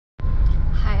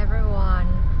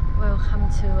welcome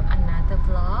to another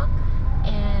vlog,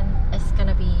 and it's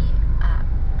gonna be a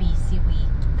busy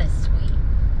week this week.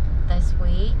 This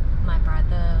week my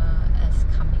brother is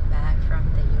coming back from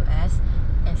the US.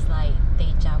 It's like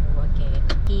deja vu again.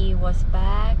 He was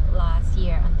back last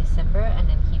year on December, and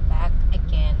then he back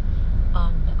again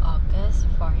on August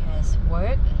for his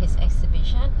work, his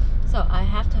exhibition. So I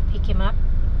have to pick him up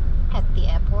at the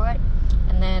airport,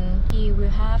 and then he will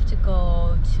have to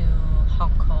go to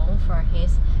Hong Kong for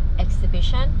his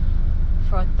exhibition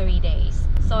for 3 days.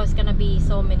 So it's gonna be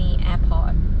so many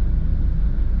airport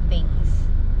things.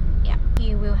 Yeah,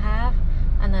 he will have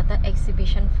another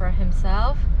exhibition for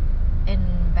himself in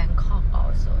Bangkok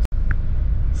also.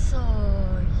 So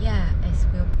yeah, it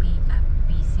will be a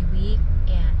busy week,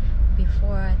 and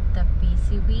before the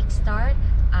busy week start,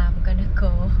 I'm gonna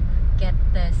go get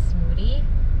the smoothie,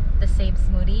 the same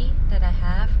smoothie that I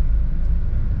have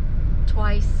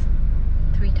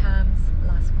three times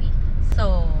last week.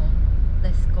 So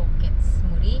let's go get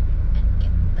smoothie and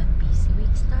get the busy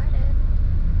week started.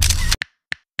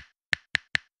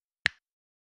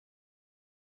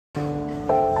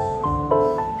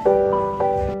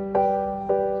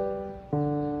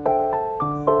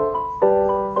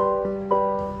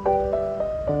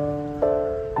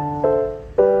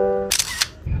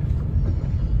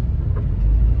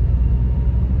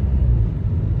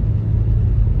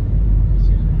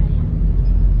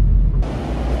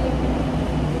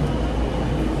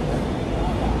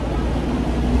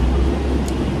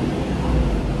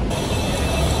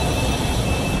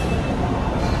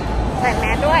ใส่แม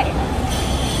สด้วย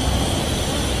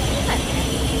ใส่แมส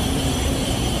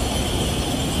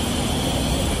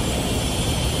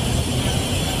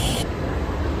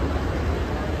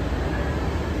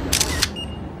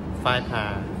ฝ้ายพา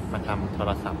มาทำโท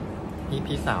รศัพท์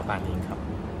พี่สาวป่านเองครับ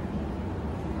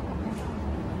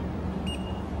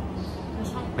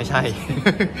ไม่ใช่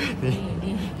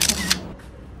นี่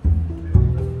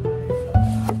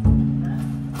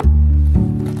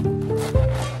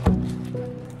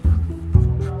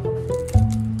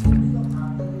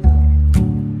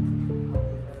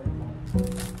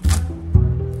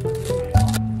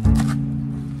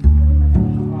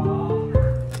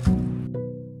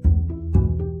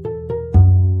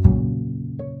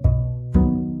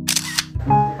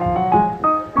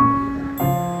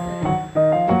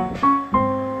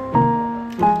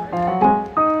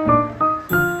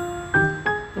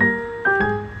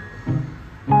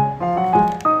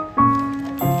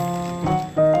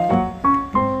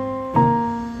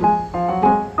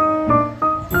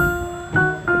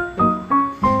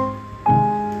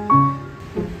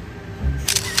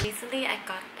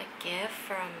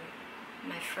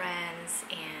friends,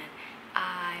 and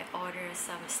I ordered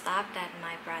some stuff that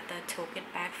my brother took it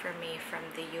back for me from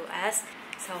the US.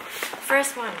 So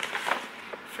first one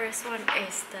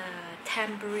is the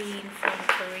tambourine from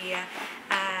Korea.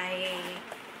 I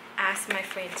asked my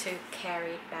friend to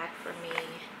carry it back for me.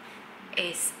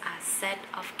 It's a set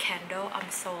of candle.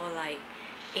 I'm so like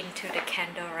into the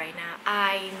candle right now.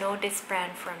 I know this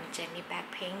brand from Jenny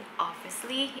Blackpink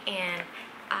obviously, and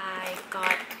I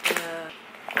got the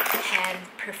hand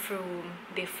perfume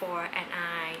before and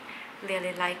I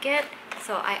really like it,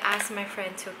 so I asked my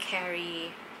friend to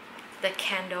carry the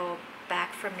candle back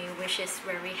for me, which is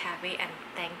very heavy, and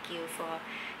thank you for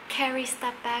carry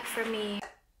stuff back for me.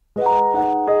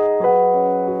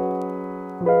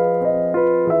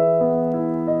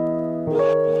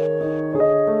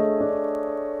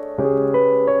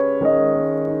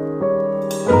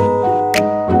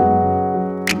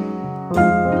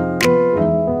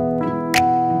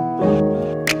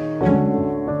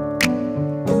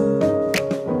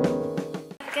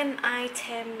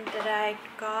 Item that I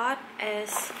got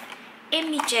is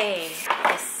J.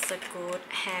 It's a good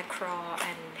hair claw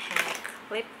and hair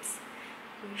clips,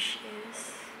 which is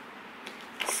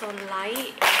so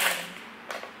light and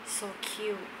so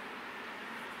cute.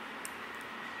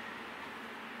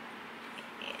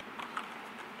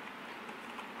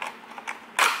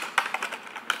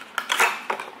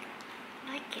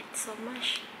 I like it so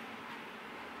much.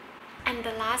 And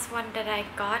the last one that I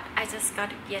got, I just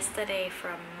got it yesterday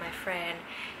from my friend.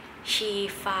 She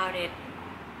found it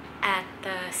at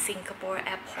the Singapore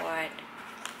airport,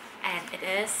 and it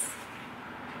is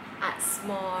a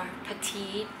small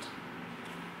petite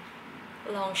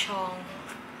Longchamp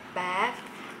bag,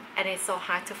 and it's so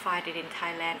hard to find it in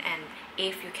Thailand, and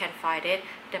if you can find it,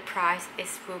 the price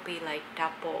will be like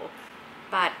double,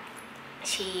 but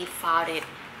she found it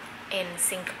in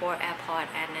Singapore airport,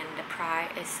 and then the price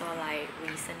is so like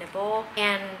reasonable.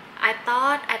 And I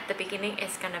thought at the beginning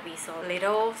it's gonna be so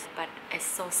little, but it's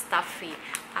so stuffy.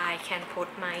 I can put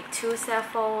my 2 cell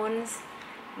phones,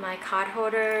 my card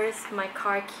holders, my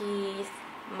car keys,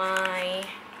 my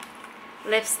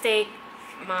lipstick,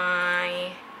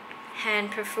 my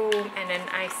hand perfume, and then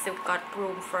I still got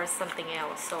room for something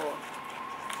else. So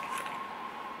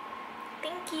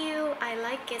thank you, I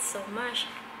like it so much,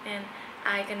 and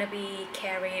I'm gonna be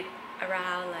carried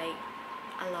around like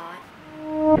a lot.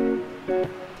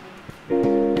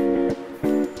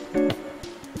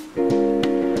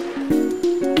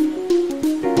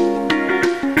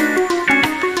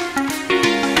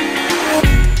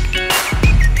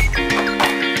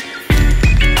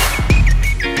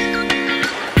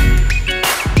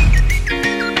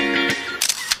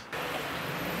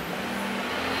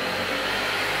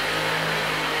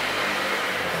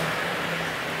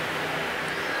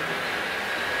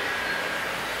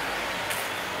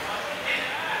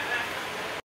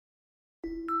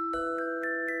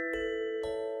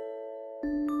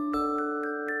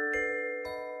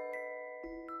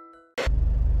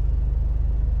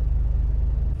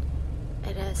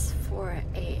 It is 4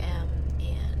 a.m.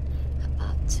 and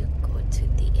about to go to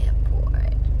the airport.